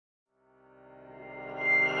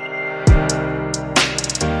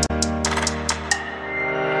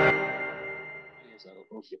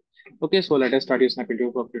Okay. Okay, so let us start your snap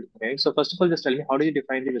into fluid. Okay. So first of all, just tell me how do you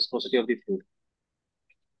define the viscosity of the fluid?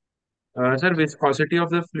 Sir, viscosity of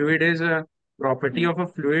the fluid is a property Hmm. of a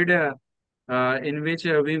fluid in which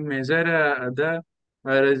we measure the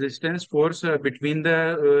resistance force between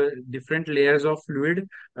the different layers of fluid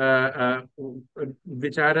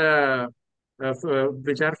which are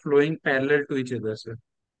which are flowing parallel to each other, sir.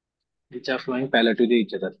 Which are flowing parallel to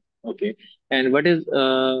each other. Okay. And what is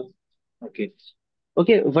okay.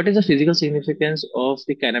 Okay, what is the physical significance of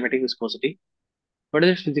the kinematic viscosity? What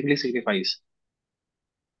does it physically signifies?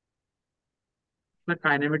 The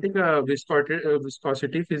kinematic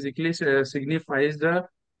viscosity physically signifies the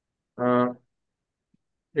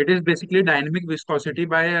it is basically dynamic viscosity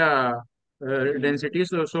by Hmm. density.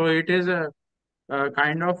 So it is a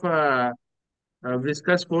kind of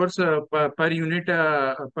viscous force per unit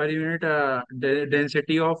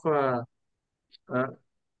density of uh,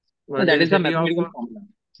 No, that is the density of mathematical formula.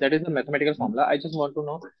 That is the mathematical formula. I just want to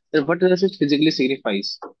know that what does it physically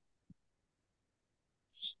signifies?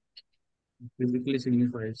 physically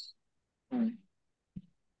signifies. Hmm.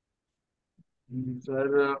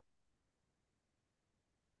 Sir,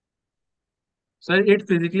 sir, it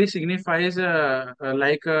physically signifies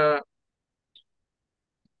like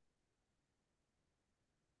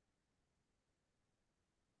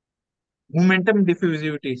momentum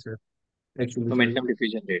diffusivity, sir. Actually, sir. Momentum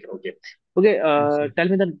diffusion rate. Okay. Okay. Yes, sir. Tell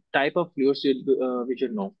me the type of fluids we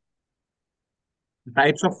should know.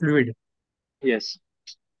 Types of fluid. Yes.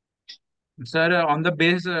 Sir, on the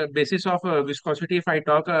basis of viscosity, if I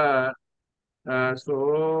talk,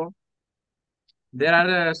 so there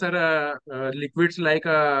are, sir, liquids like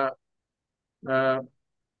uh,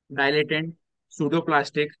 dilatant,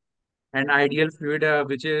 pseudoplastic, and ideal fluid,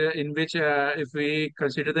 which is in which, if we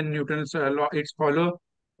consider the Newton's law, it's follow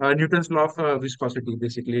Newton's law of viscosity,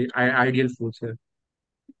 basically, ideal fluids.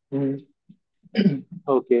 Hmm.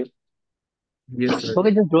 Okay. Yes, sir.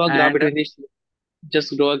 Okay. And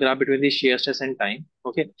Just draw a graph between the shear stress and time.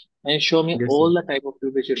 Okay. And show me yes, sir. all the type of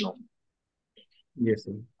fluid we should know. Yes,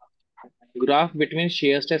 sir. Graph between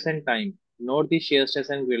shear stress and time. Not the shear stress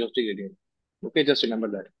and velocity gradient. Okay. Just remember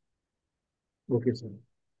that. Okay, sir.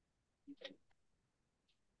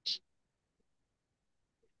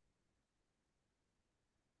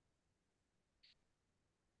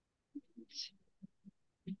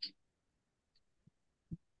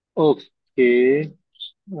 Okay.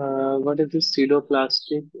 What is this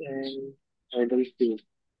pseudoplastic and idle fluid?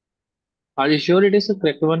 Are you sure it is the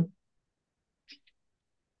correct one?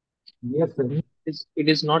 Yes, sir. It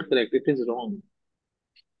is not correct. It is wrong.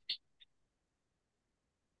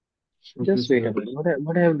 Okay, Just wait a sir. minute.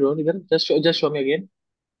 What I have drawn here? Just show me again.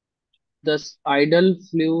 The idle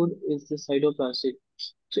fluid is the pseudoplastic.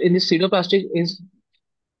 So in this pseudoplastic is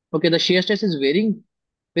okay. The shear stress is varying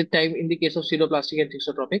with time in the case of pseudoplastic and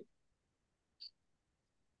thixotropic.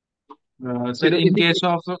 Sir, In in the case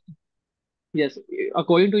of yes,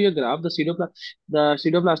 according to your graph, the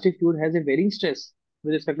pseudoplastic fluid has a varying stress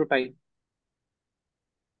with respect to time.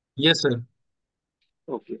 yes, sir.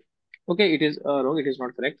 Okay, okay, it is wrong. It is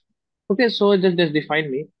not correct. Okay, so just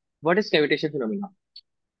define me. What is cavitation phenomena?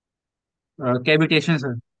 Cavitation,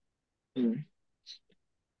 sir. Hmm.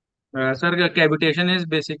 Sir, cavitation is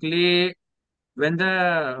basically when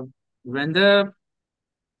the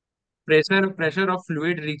pressure of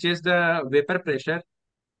fluid reaches the vapor pressure,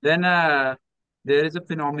 then there is a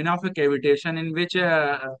phenomena of a cavitation in which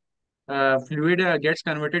fluid gets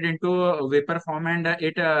converted into a vapor form, and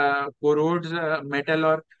it corrodes metal,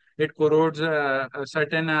 or it corrodes a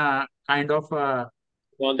certain kind of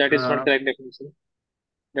No, that is not uh, correct definition.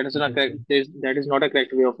 That is not okay, sir. correct. That is not a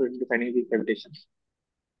correct way of defining the cavitation.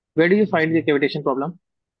 Where do you Yes, find sir. the cavitation problem?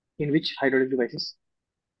 In which hydraulic devices?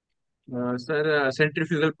 Sir,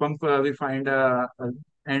 centrifugal pump we find,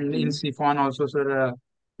 and in Hmm. siphon also, sir, Hmm.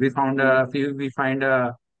 we find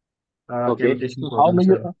Okay. cavitation problem,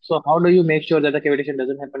 sir. So how do you make sure that the cavitation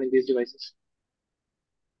doesn't happen in these devices?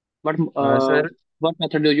 What Sir, what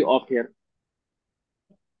method do you opt here?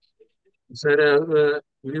 sir,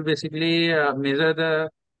 we basically measure the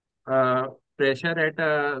uh, pressure at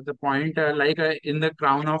the point, like in the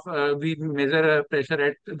crown of we measure pressure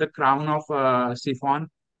at the crown of siphon,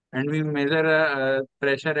 and we measure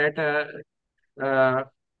pressure at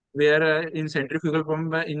where in centrifugal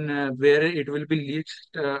pump, in where it will be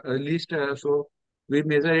least, so we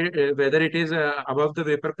measure it, whether it is above the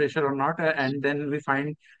vapor pressure or not, and then we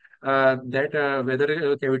find that whether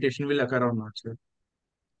cavitation will occur or not, sir.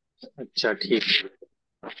 अच्छा ठीक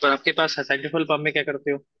पर आपके पास centrifugal pump में क्या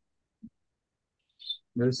करते हो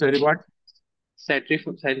Sorry, what?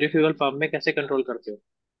 Centrifugal pump में कैसे कंट्रोल करते हो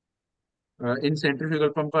In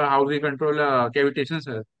centrifugal pump, how we control cavitation,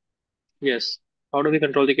 sir. Yes. How do we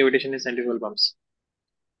control the cavitation in centrifugal pumps?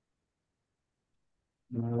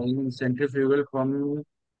 In centrifugal pump,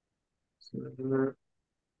 sir,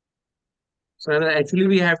 sir, actually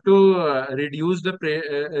we have to reduce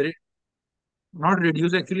the not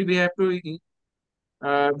reduce. Actually, we have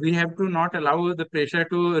to not allow the pressure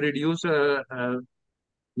to reduce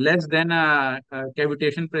less than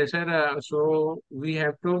cavitation pressure. So we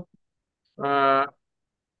have to uh,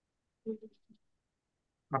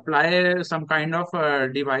 apply some kind of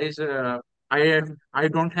device. I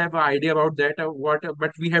don't have an idea about that. What,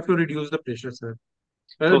 but we have to reduce the pressure, sir.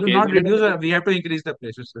 Okay. Not reduce. We have to increase the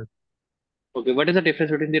pressure, sir. Okay. What is the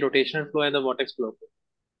difference between the rotational flow and the vortex flow?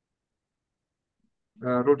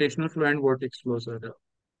 Rotational flow and vortex flow, sir.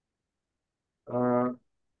 Uh,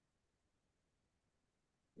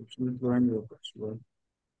 rotational flow and vortex flow.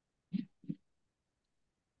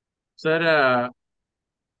 Sir,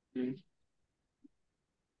 Hmm.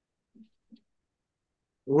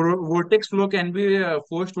 vortex flow can be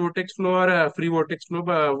forced vortex flow or free vortex flow,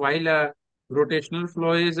 while rotational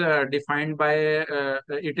flow is defined by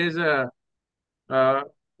it is uh,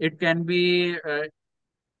 it can be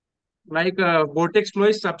like vortex flow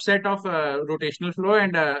is subset of rotational flow,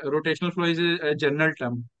 and rotational flow is a general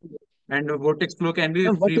term, and vortex flow can be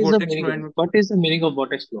Now, free vortex flow and what is the meaning of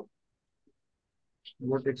vortex flow?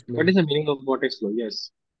 vortex What flow. is the meaning of vortex flow?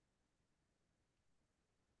 Yes.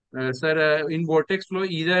 Sir, in vortex flow,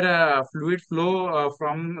 either fluid flow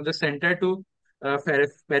from the center to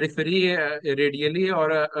periphery radially,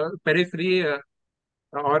 or periphery,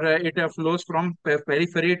 or it flows from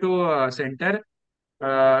periphery to center.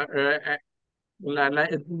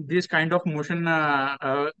 This kind of motion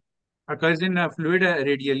occurs in fluid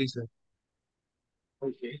radially, sir.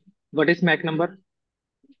 Okay. What is Mach number?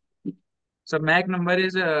 So Mach number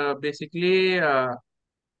is basically uh,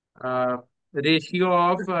 ratio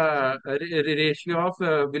of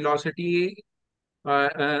velocity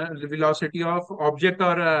of object,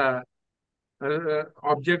 or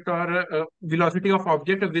velocity of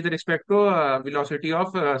object with respect to velocity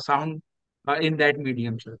of sound in that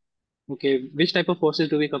medium, sir. Okay. Which type of forces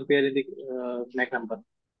do we compare in the Mach number?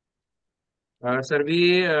 Sir,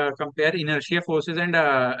 we compare inertia forces and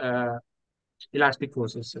elastic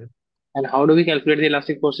forces, sir. And how do we calculate the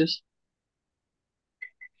elastic forces?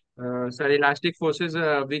 Sir, elastic forces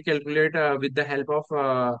we calculate with the help of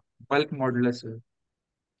bulk modulus, sir.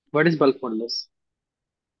 What is bulk modulus?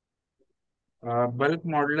 Bulk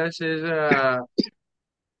modulus is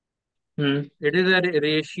Hmm. it is a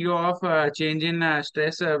ratio of change in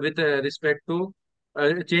stress with respect to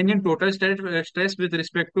change in total stress with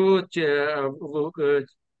respect to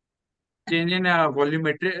change in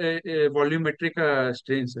volumetric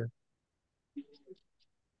strain, sir.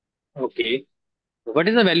 Okay. What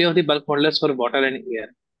is the value of the bulk modulus for water and air?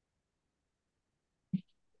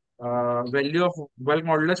 Value of bulk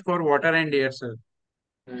modulus for water and air, sir.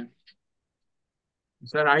 Hmm.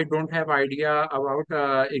 Sir, I don't have idea about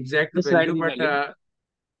exact Just write value, the but value.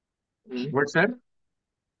 Hmm. what, sir?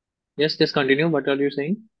 Yes, just continue. What are you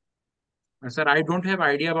saying? Sir, I don't have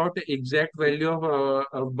idea about the exact value of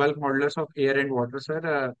bulk modulus of air and water,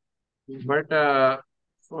 sir. Hmm. But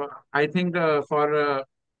I think for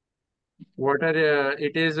water,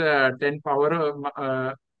 it is 10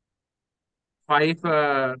 power 5.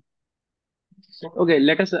 Okay,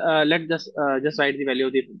 let just write the value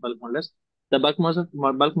of the bulk modulus. The bulk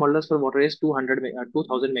modulus for water is 2000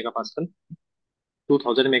 megapascal,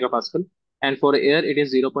 2000 megapascal, and for air it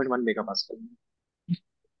is 0.1 megapascal.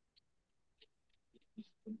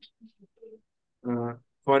 Uh,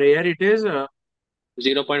 for air, it is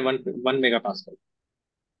 0.11 megapascal.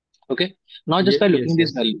 Okay. Now just by looking yes, these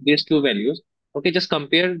yes, value, these two values, okay, just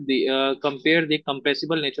compare the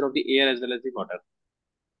compressible nature of the air as well as the water.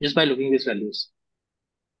 Just by looking these values.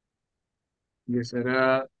 yes,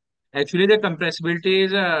 sir. Actually, the compressibility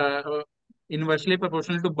is inversely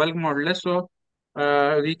proportional to bulk modulus, so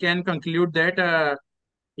we can conclude that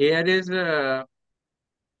air is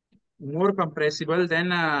more compressible than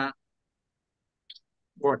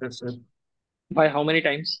water, sir. By how many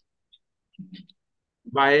times?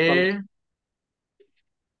 Com-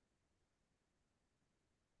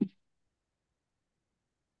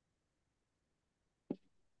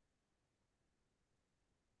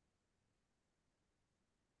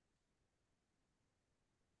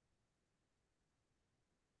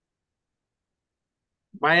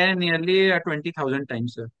 By nearly 20,000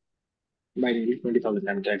 times, sir. by nearly 20,000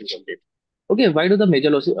 times. That is okay. Okay, why do the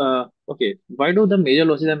major losses? Why do the major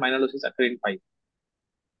losses and minor losses occur in pipe?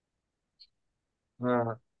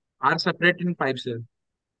 Uh, are separate in pipes, sir.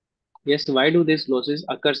 Yes, why do these losses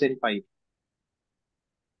occurs in pipe?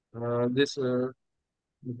 This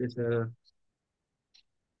this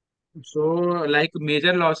so like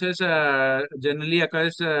major losses generally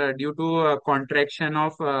occurs due to contraction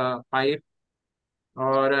of pipe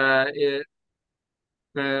or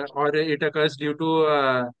or it occurs due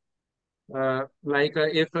to like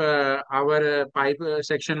if our pipe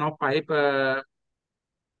section of pipe uh,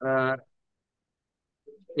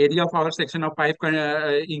 area of our section of pipe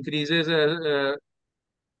increases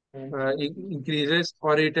increases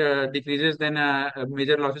or it decreases, then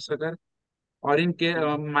major losses occur. Or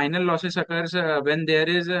minor losses occurs when there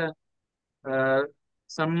is uh,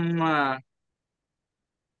 some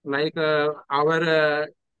like our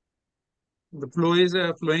the flow is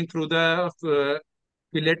flowing through the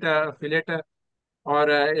fillet or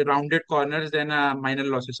rounded corners, then minor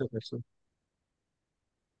losses occur. So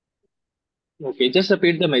Okay, just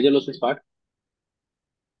repeat the major losses part.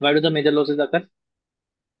 Why do the major losses occur?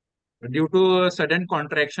 due to sudden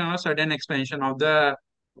contraction or sudden expansion of the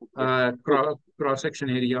Okay. Okay. cross section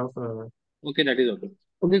area of Okay, that is okay.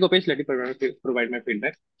 Okay, Gopesh, let me provide my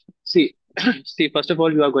feedback. See, see, first of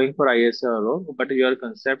all, you are going for ISRO, but your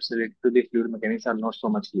concepts related to the fluid mechanics are not so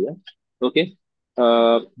much clear. Okay.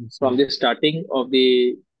 Uh, yes, from the starting of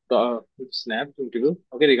the snap interview,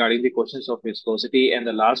 okay, regarding the questions of viscosity and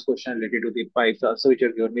the last question related to the pipes, the answer which you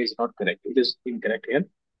have given me is not correct. It is incorrect here.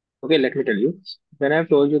 Okay, let me tell you. When I've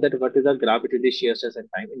told you that what is the graph between the shear stress and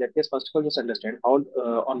time, in that case, first of all, just understand how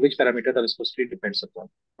on which parameter the viscosity depends upon.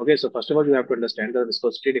 Okay, so first of all, you have to understand the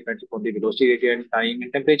viscosity depends upon the velocity gradient, time,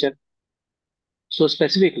 and temperature. So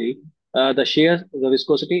specifically, the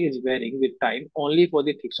viscosity is varying with time only for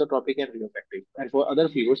the thixotropic and rheotropic, and for other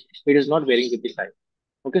fluids, it is not varying with the time.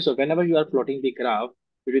 Okay, so whenever you are plotting the graph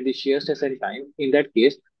between the shear stress and time, in that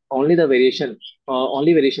case, only variation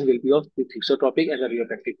will be of the thixotropic and the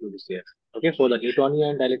rheotropic fluid is there. Okay, for the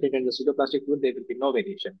Newtonian, dilated, and the pseudoplastic fluid, there will be no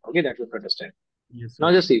variation. Okay, that you have to understand. yes, Now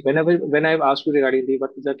sir. just see, when I've asked you regarding the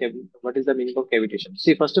what is the meaning of cavitation?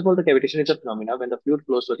 See, first of all, the cavitation is a phenomena when the fluid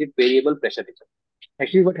flows through the variable pressure region.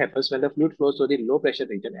 Actually, what happens when the fluid flows through the low pressure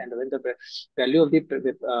region and when the value of the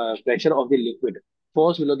pressure of the liquid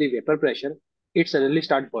falls below the vapor pressure, it suddenly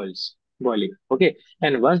start boiling. Okay,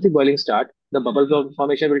 and once the boiling start, the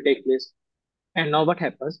formation will take place. And now what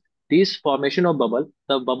happens? These formation of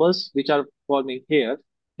the bubbles which are forming here,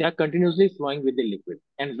 they are continuously flowing with the liquid.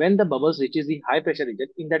 And when the bubbles reaches the high pressure region,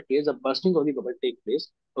 in that case, the bursting of the bubble take place.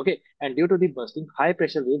 Okay, and due to the bursting, high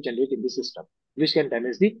pressure wave generate in the system, which can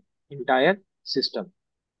damage the entire system.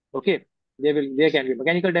 Okay, there can be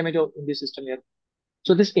mechanical damage in the system here.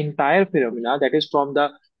 So this entire phenomena, that is from the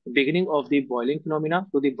beginning of the boiling phenomena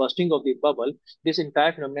to the bursting of the bubble, this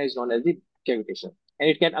entire phenomena is known as the cavitation. And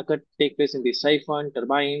it can take place in the siphon,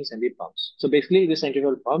 turbines, and the pumps. So basically, the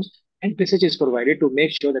centrifugal pumps and passage is provided to make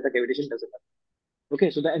sure that the cavitation doesn't happen. Okay,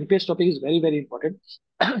 so the NPS topic is very, very important.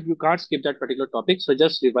 You can't skip that particular topic. So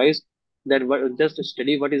just revise that, just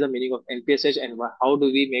study what is the meaning of NPSH and how do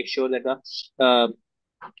we make sure that the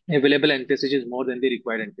available NPSH is more than the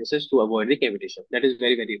required NPSH to avoid the cavitation. That is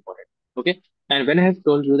very, very important. Okay. And when I have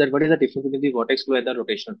told you that what is the difference between the vortex flow and the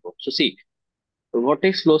rotational flow. So see,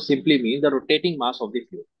 vortex flow simply means the rotating mass of the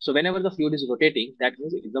fluid. So whenever the fluid is rotating, that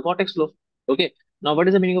means it is the vortex flow. Okay. Now, what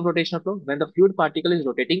is the meaning of rotational flow? When the fluid particle is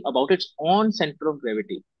rotating about its own center of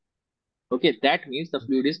gravity. Okay, that means the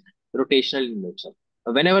fluid is rotational in nature.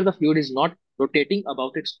 Whenever the fluid is not rotating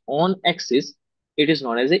about its own axis, it is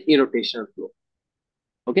known as a irrotational flow.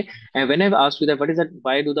 Okay. And when I've asked you that what is that,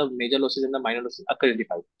 why do the major losses and the minor losses occur in the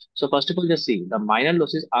pipe? So first of all, just see the minor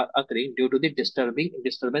losses are occurring due to the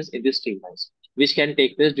disturbance in the streamlines, which can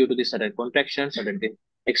take place due to the sudden contraction, sudden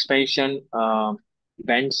expansion,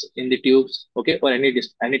 bends in the tubes, okay, or any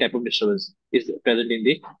type of disturbance is present in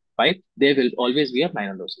the pipe. There will always be a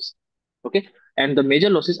minor losses. Okay. And the major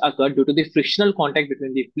losses occur due to the frictional contact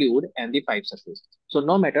between the fluid and the pipe surface. So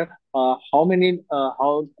no matter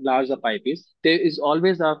how large the pipe is, there is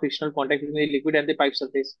always a frictional contact between the liquid and the pipe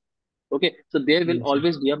surface. Okay, so there will Yes, sir.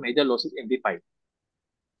 always be a major losses in the pipe.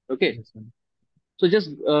 Okay, Yes, sir. so just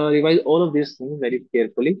revise all of these things very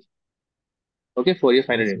carefully. Okay, for your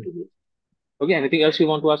final Yes, sir. interview. Okay, anything else you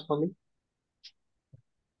want to ask from me?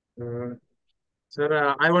 Uh,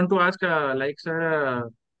 Sir, I want to ask, like, sir,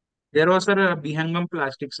 there was, sir, Bihangam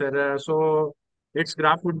plastic, sir. So its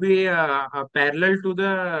graph would be parallel to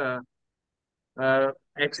the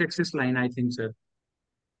x-axis line, I think, sir.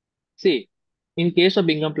 See, in case of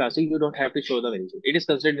Bingham plastic, you don't have to show the variation. It is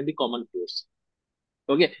considered in the common case.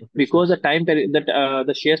 Okay, Okay, sir. because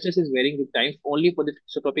the shear stress is varying with time only for the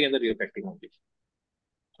isotropic and the rheotropic only.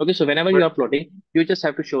 Okay, so whenever you But are plotting, you just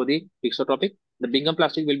have to show the isotropic. The bingham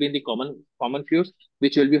plastic will be in the common fluids,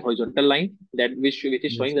 which will be horizontal line that which is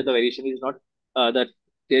yes, showing that the yes, variation is not that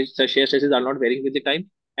the shear stresses are not varying with the time.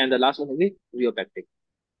 And the last one is the rheopactic.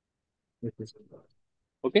 yes, yes.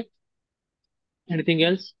 Okay, anything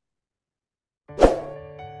else?